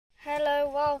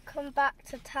welcome back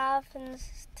to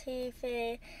Talvin's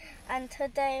TV, and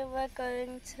today we're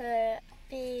going to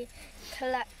be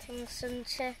collecting some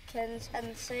chickens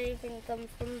and saving them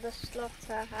from the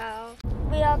slaughterhouse.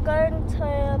 We are going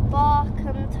to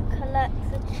Barkham to collect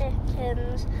the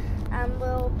chickens and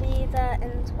we'll be there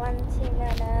in 20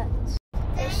 minutes.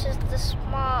 This is the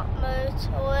smart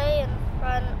motorway in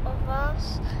front of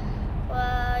us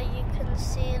where you can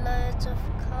see loads of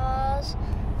cars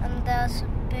and there's a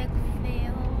big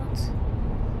field.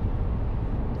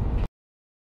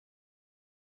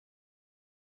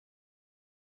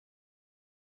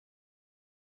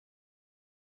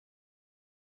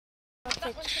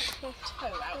 That one took a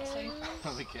toe out, so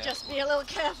just be a little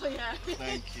careful, yeah.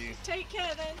 Thank you. Take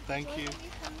care then. Thank you.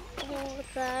 Oh,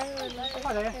 there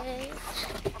on the page.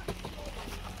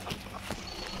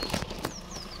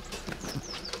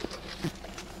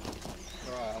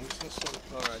 Alright, I'm just going to sort the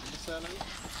car out. Did you sell them?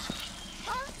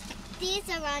 These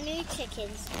are our new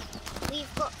chickens.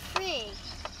 We've got 3.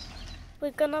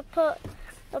 We're gonna put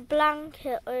a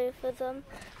blanket over them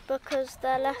because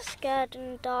they're less scared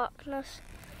in darkness,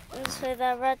 and so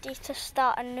they're ready to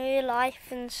start a new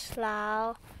life in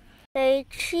Slough. Say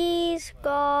cheese,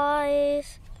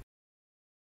 guys.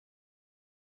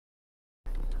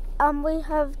 And we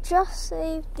have just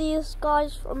saved these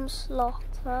guys from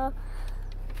slaughter.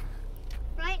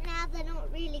 Right now they're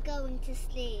not really going to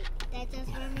sleep. They're just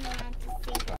running around to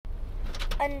see.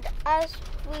 And as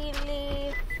we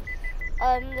leave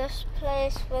this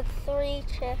place with 3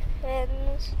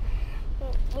 chickens,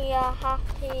 we are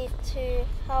happy to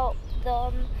help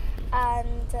them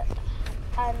and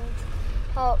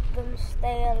help them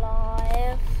stay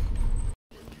alive.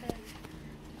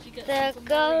 They're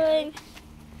going.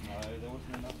 No, there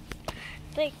wasn't enough.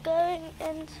 They're going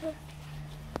into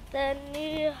their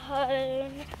new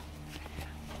home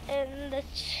in the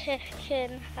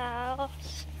chicken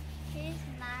house. Here's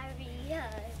Mario.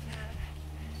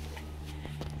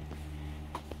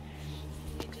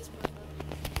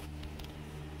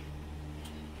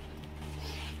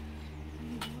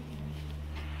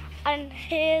 And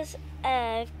here's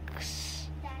eggs.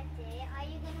 Daddy, are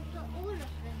you going to put all of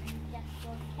them in just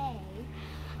one cage?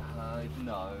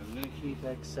 No, I'm going to keep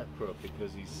eggs separate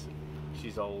because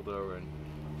she's older and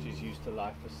she's used to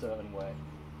life a certain way.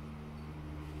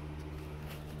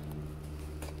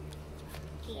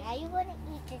 Yeah, you want to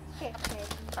eat the chicken.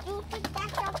 You put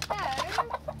that up first.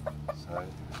 So, here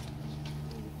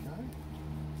we go.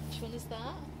 Which one is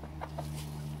that?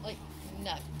 Like,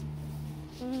 no.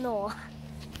 No.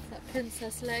 Is that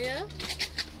Princess Leia?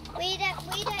 We don't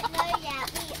know yet.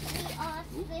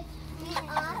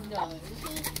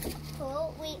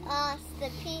 We asked the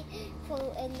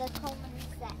people in the comment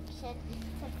section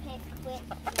to pick which.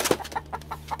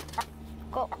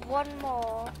 Got one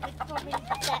more. The comment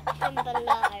section below,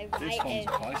 right? This one's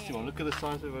feisty one. Look at the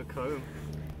size of her comb.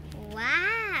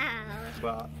 Wow.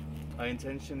 But I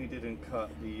intentionally didn't cut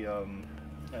the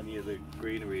any of the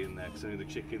greenery in there because I knew the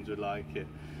chickens would like it.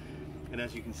 And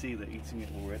as you can see, they're eating it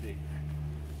already.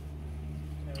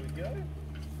 There we go.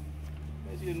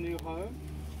 There's your new home.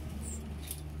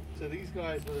 So these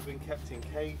guys would have been kept in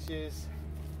cages,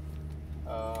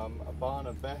 a barn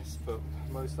at best, but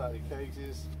most likely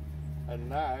cages. And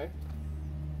now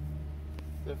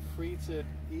they're free to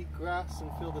eat grass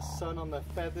and feel the sun on their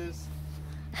feathers.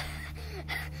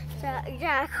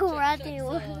 Jack already.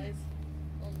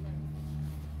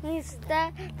 He's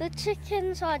there. The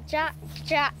chickens are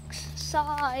Jack's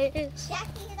size.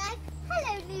 Jackie and I.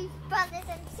 Hello, new brothers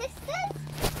and sisters.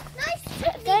 Nice to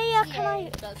meet There, you.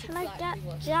 can I get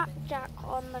Jack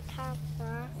on the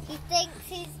camera? He thinks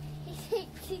he's the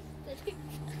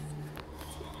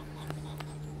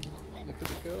Look at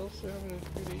the girls, they're having a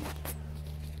good eat.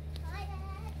 Hi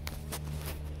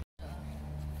there.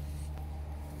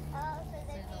 Oh, so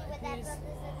they be with their brothers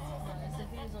and sisters. So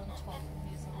who's on top and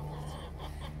who's on the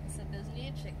bottom? So there's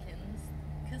new chickens,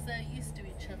 because they're used to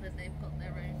each other, they've got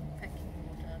their own pecking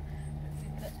order. If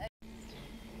you put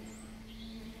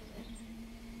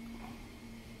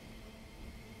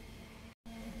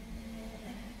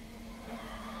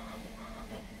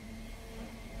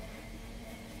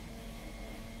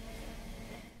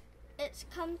It's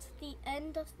come to the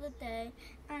end of the day,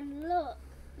 and look,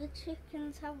 the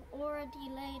chickens have already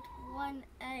laid 1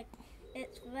 egg.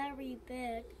 It's very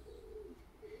big.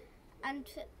 And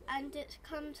it's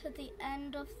come to the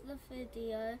end of the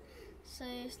video, so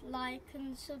like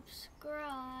and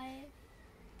subscribe.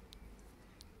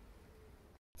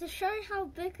 To show how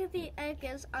big the egg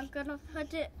is, I'm gonna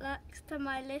put it next to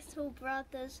my little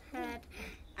brother's head,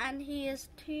 and he is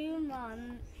 2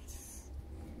 months.